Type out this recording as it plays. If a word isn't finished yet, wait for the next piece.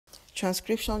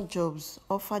Transcription jobs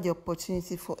offer the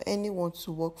opportunity for anyone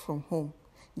to work from home.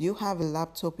 Do you have a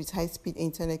laptop with high-speed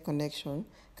internet connection?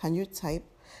 Can you type?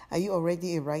 Are you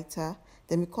already a writer?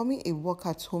 Then becoming a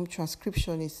work-at-home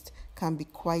transcriptionist can be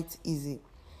quite easy.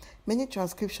 Many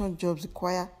transcription jobs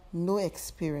require no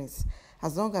experience.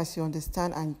 As long as you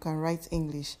understand and you can write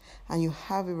English and you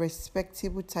have a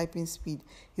respectable typing speed,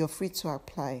 you're free to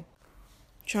apply.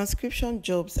 Transcription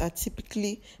jobs are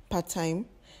typically part-time.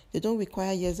 They don't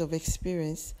require years of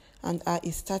experience and are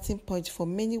a starting point for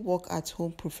many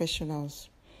work-at-home professionals.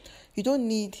 You don't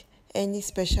need any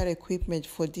special equipment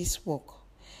for this work.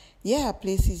 Here are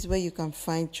places where you can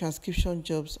find transcription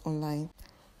jobs online.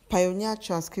 Pioneer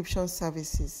Transcription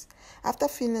Services. After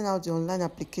filling out the online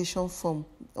application form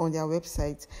on their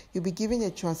website, you'll be given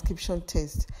a transcription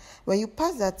test. When you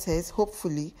pass that test,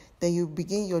 hopefully, then you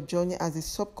begin your journey as a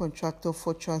subcontractor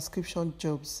for transcription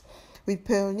jobs. With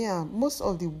Pioneer, most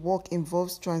of the work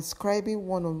involves transcribing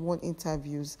one-on-one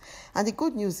interviews. And the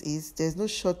good news is there's no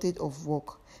shortage of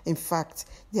work. In fact,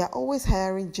 they are always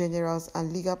hiring generals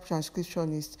and legal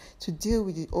transcriptionists to deal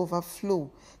with the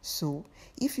overflow. So,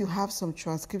 if you have some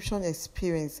transcription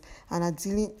experience and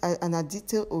are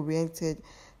detail-oriented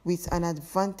with an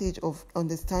advantage of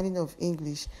understanding of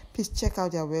English, please check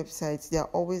out their websites. They are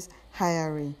always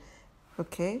hiring.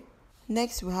 Okay?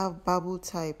 Next, we have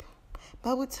BabbleType.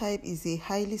 BabbleType is a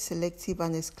highly selective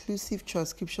and exclusive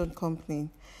transcription company.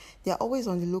 They are always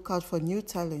on the lookout for new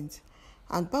talent.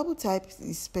 And BabbleType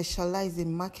is specialized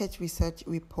in market research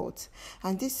reports,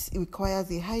 and this requires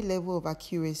a high level of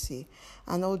accuracy.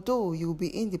 And although you will be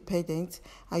independent,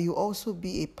 and you also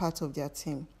be a part of their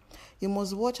team, you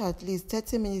must watch at least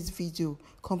 30 minutes video,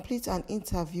 complete an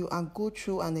interview, and go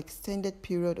through an extended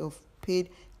period of paid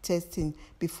testing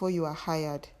before you are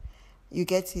hired. You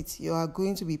get it? You are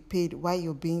going to be paid while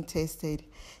you're being tested.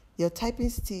 Your typing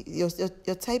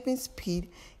speed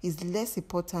is less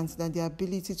important than the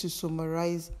ability to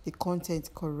summarize the content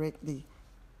correctly.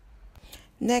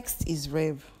 Next is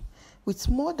Rev. With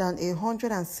more than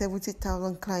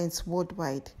 170,000 clients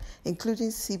worldwide,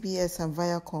 including CBS and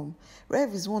Viacom,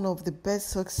 Rev is one of the best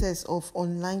success of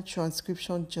online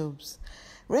transcription jobs.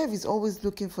 Rev is always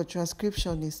looking for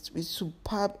transcriptionists with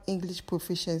superb English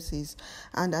proficiencies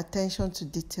and attention to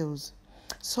details.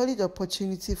 Solid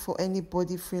opportunity for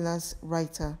anybody freelance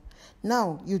writer.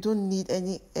 Now, you don't need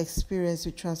any experience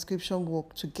with transcription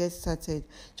work to get started.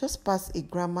 Just pass a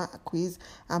grammar quiz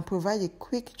and provide a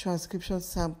quick transcription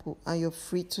sample and you're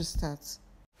free to start.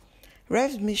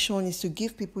 Rev's mission is to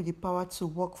give people the power to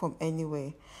work from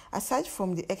anywhere. Aside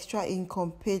from the extra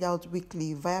income paid out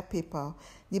weekly via PayPal,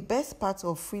 the best part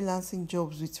of freelancing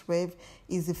jobs with Rev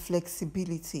is the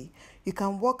flexibility. You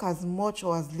can work as much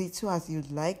or as little as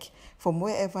you'd like from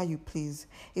wherever you please.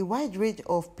 A wide range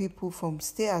of people from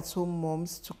stay-at-home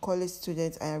moms to college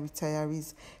students and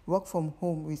retirees work from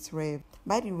home with Rev.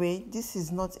 By the way, this is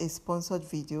not a sponsored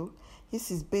video.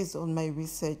 This is based on my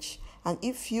research. And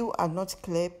if you are not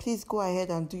clear, please go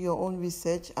ahead and do your own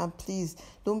research, and please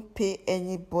don't pay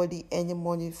anybody any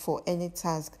money for any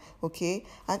task, okay?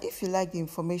 And if you like the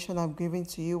information I'm giving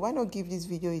to you, why not give this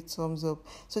video a thumbs up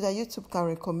so that YouTube can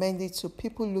recommend it to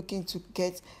people looking to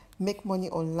make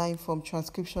money online from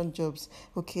transcription jobs,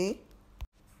 okay?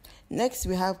 Next,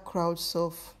 we have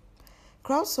Crowdsource.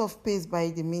 Crowdsource pays by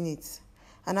the minute.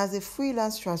 And as a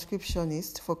freelance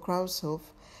transcriptionist for Crowdsource,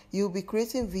 you'll be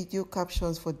creating video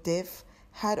captions for deaf,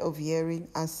 hard of hearing,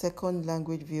 and second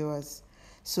language viewers.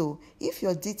 So, if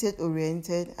you're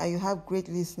detail-oriented and you have great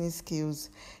listening skills,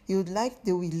 they would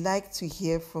like to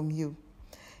hear from you.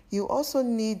 You also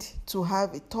need to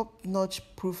have a top-notch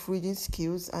proofreading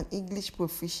skills and English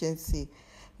proficiency,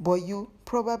 but you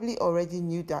probably already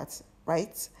knew that,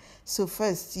 right? So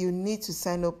first, you need to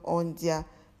sign up on their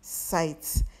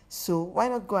site. So why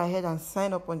not go ahead and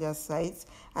sign up on their site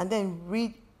and then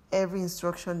read every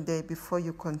instruction there before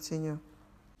you continue.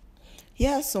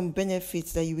 Here are some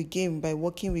benefits that you will gain by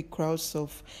working with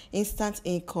Crowdsource. Instant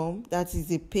income, that is,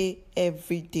 they pay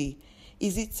every day.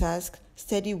 Easy task,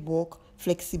 steady work,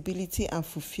 flexibility and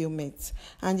fulfillment.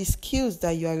 And the skills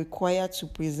that you are required to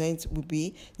present will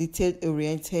be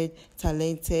detail-oriented,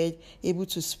 talented, able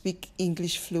to speak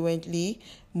English fluently,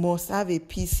 must have a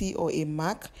PC or a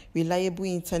Mac, reliable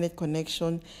internet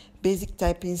connection, basic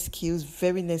typing skills,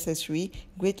 very necessary,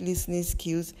 great listening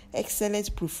skills,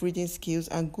 excellent proofreading skills,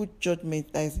 and good judgment,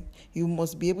 as you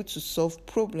must be able to solve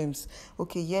problems.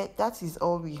 Okay, yeah, that is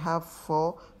all we have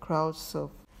for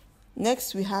Crowdsource.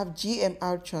 Next, we have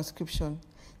GMR Transcription.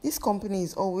 This company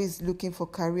is always looking for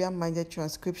career-minded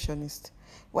transcriptionists.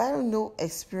 While no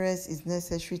experience is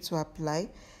necessary to apply,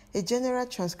 a general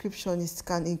transcriptionist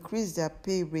can increase their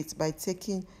pay rate by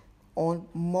taking on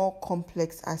more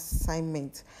complex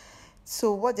assignments.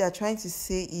 So what they are trying to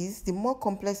say is the more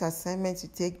complex assignments you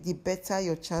take, the better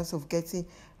your chance of getting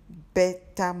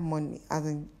better money, as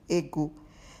in ego.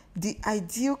 The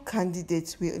ideal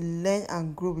candidate will learn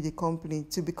and grow with the company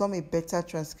to become a better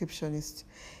transcriptionist.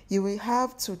 You will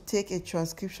have to take a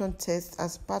transcription test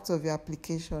as part of your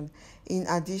application. In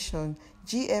addition,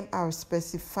 GMR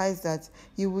specifies that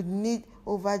you would need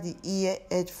over-the-ear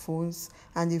headphones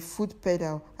and a foot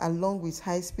pedal along with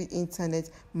high-speed internet,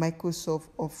 Microsoft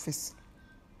Office.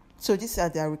 So these are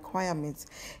their requirements.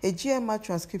 A GMR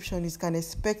transcriptionist can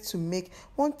expect to make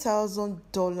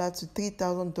 $1,000 to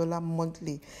 $3,000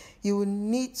 monthly. You will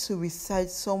need to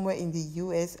reside somewhere in the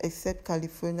US except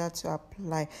California to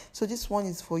apply. So this one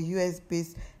is for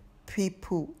US-based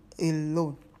people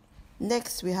alone.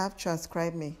 Next, we have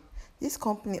Transcribe. This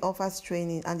company offers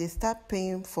training and they start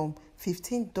paying from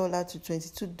 $15 to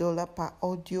 $22 per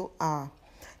audio hour.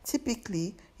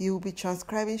 Typically, you will be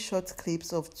transcribing short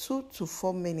clips of 2 to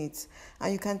 4 minutes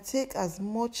and you can take as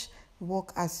much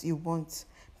work as you want.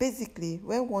 Basically,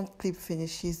 when one clip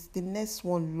finishes, the next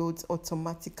one loads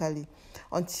automatically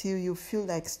until you feel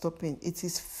like stopping. It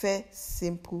is fair,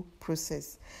 simple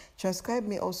process.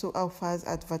 Transcribe also offers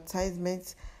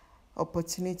advertisement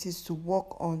opportunities to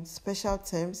work on special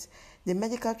terms, the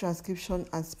medical transcription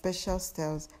and special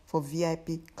styles for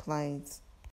VIP clients.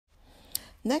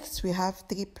 Next, we have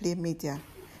 3Play Media.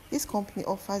 This company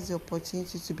offers the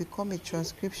opportunity to become a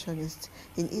transcriptionist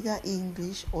in either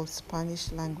English or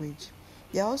Spanish language.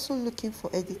 They are also looking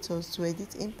for editors to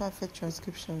edit imperfect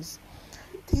transcriptions.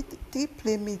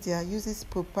 3Play Media uses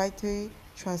proprietary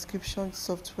transcription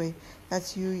software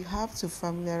that you have to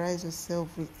familiarize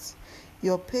yourself with.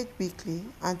 You are paid weekly,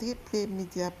 and 3Play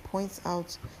Media points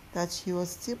out that you are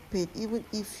still paid even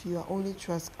if you are only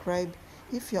transcribing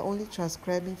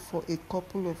for a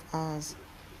couple of hours.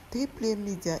 3Play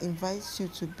Media invites you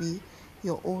to be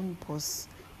your own boss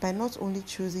by not only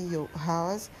choosing your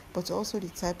hours but also the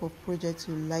type of project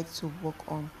you like to work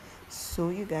on. So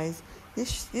you guys,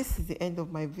 this is the end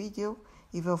of my video.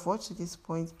 If you have watched to this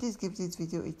point, please give this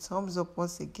video a thumbs up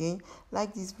once again.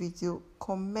 Like this video,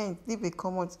 comment, leave a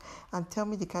comment and tell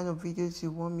me the kind of videos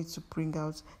you want me to bring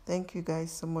out. Thank you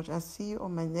guys so much. I'll see you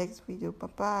on my next video. Bye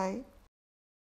bye.